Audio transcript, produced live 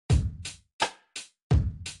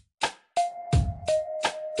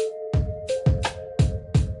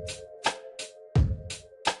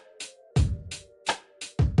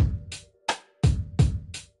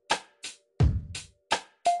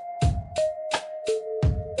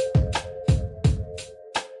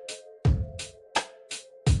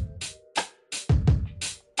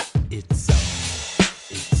It's on,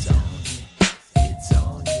 it's on, it's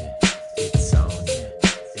on you, it's on you,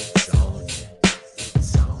 it's on you,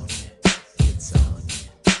 it's on you, it's on you,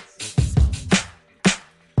 it's on you.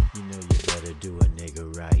 You know you better do a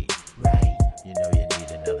nigga right, right. You know you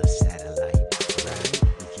need another satellite, right.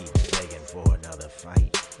 You keep begging for another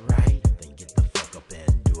fight, right. Then get the fuck up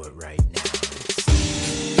and do it right now.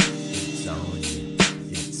 It's on you,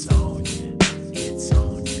 it's on you, it's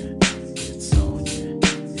on you, it's on you, it's on you,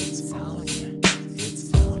 it's on you,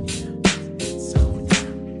 it's on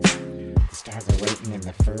you. The stars are waiting in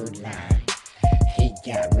the food line. He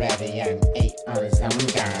got ready and ate on his own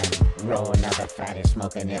dime. Roll another Friday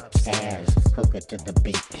smoking upstairs. Hook it to the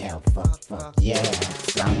beat, hell fuck, fuck, yeah.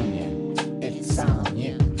 It's on you, it's on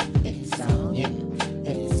you, it's on you,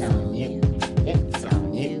 it's on you, it's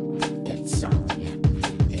on you, it's on you,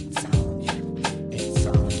 it's on you, it's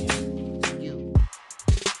on you.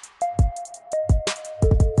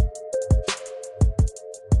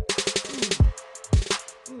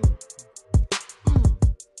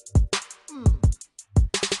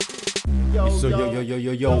 So yo,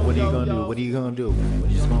 what are you gonna do? What are you gonna do?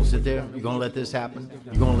 You just gonna sit there? You gonna let this happen?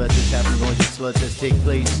 You gonna let this happen? You gonna just let this take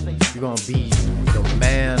place? You gonna be the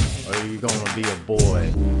man, or are you gonna be a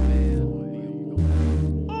boy?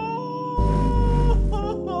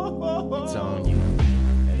 It's on you.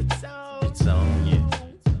 It's on you.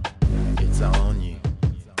 It's on you.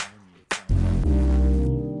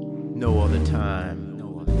 No other time.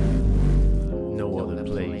 No other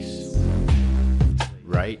place.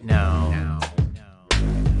 Right now.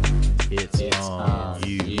 It's on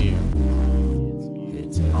you.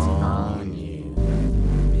 It's on you.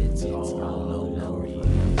 It's all over you.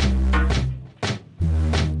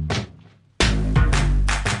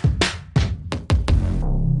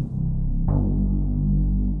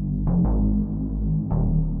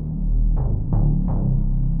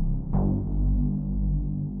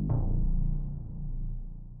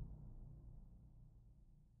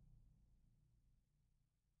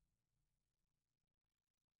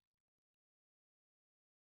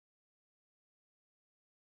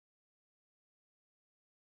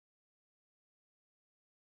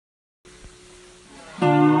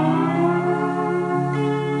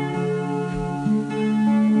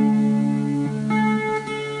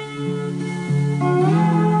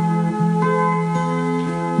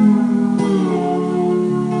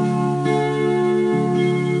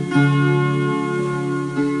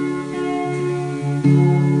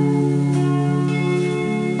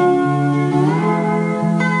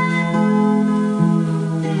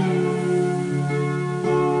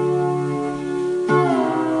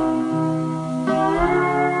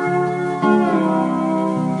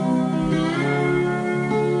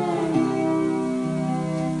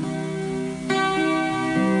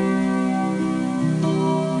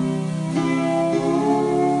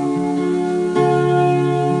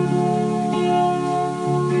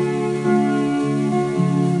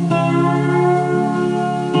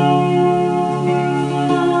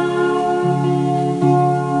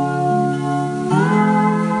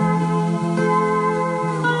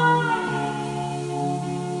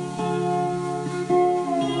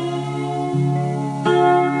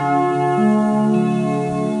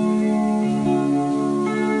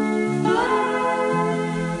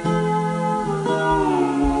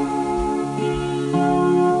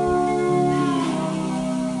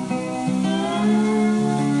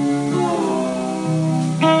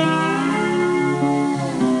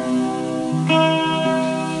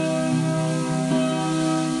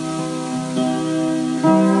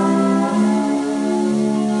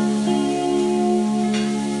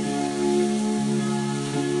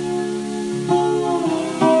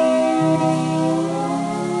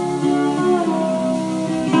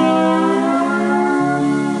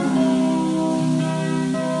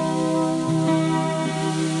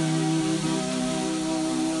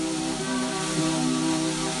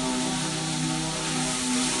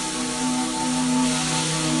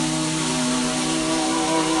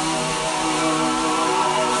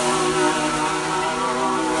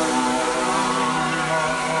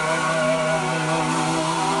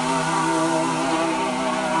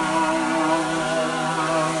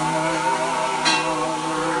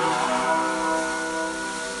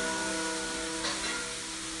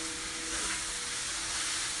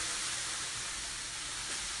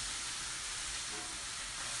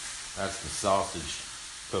 That's the sausage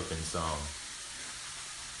cooking song.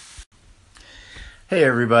 Hey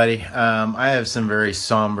everybody, I have some very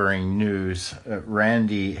sombering news.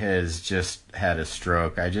 Randy has just had a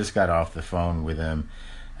stroke. I just got off the phone with him.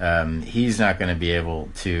 He's not going to be able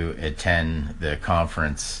to attend the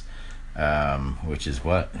conference which is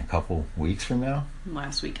what, a couple weeks from now?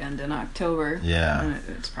 Last weekend in October. Yeah.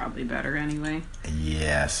 It's probably better anyway.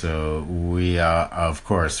 Yeah, so we, of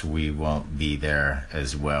course, we won't be there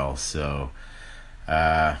as well. So,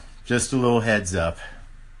 just a little heads up.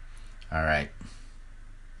 All right.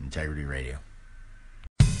 Integrity Radio.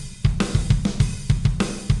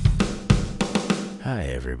 Hi,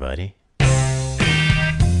 everybody.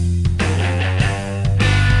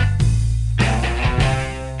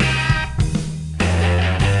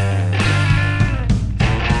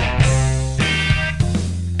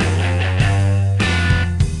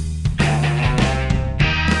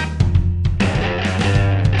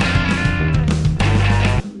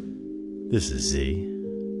 This is Z.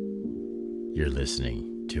 You're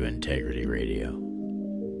listening to Integrity Radio.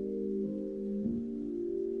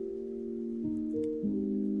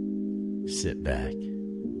 Sit back,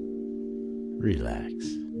 relax,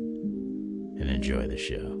 and enjoy the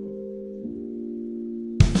show.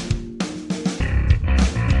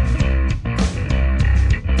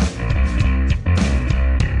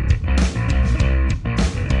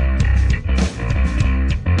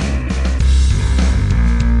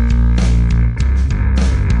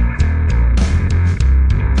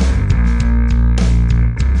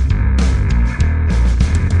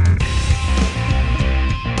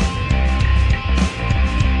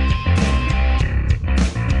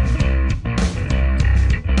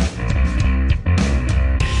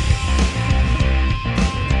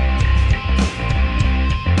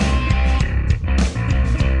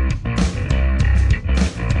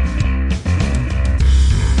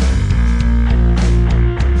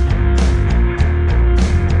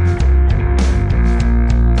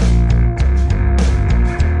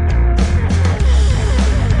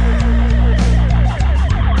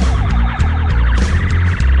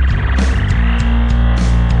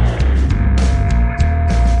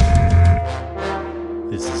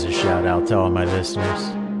 To all my listeners,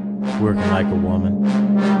 working like a woman,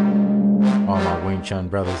 all my Wing Chun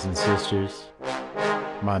brothers and sisters,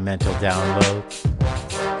 my mental download,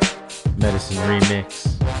 medicine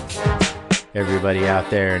remix, everybody out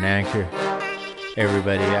there in Anchor,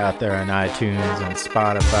 everybody out there on iTunes and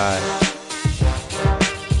Spotify.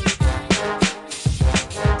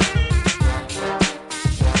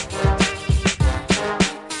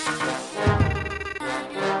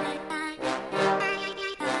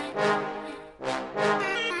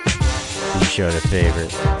 Be sure to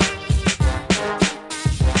favorite.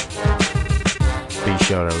 Be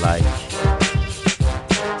sure to like.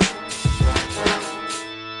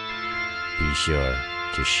 Be sure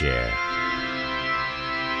to share.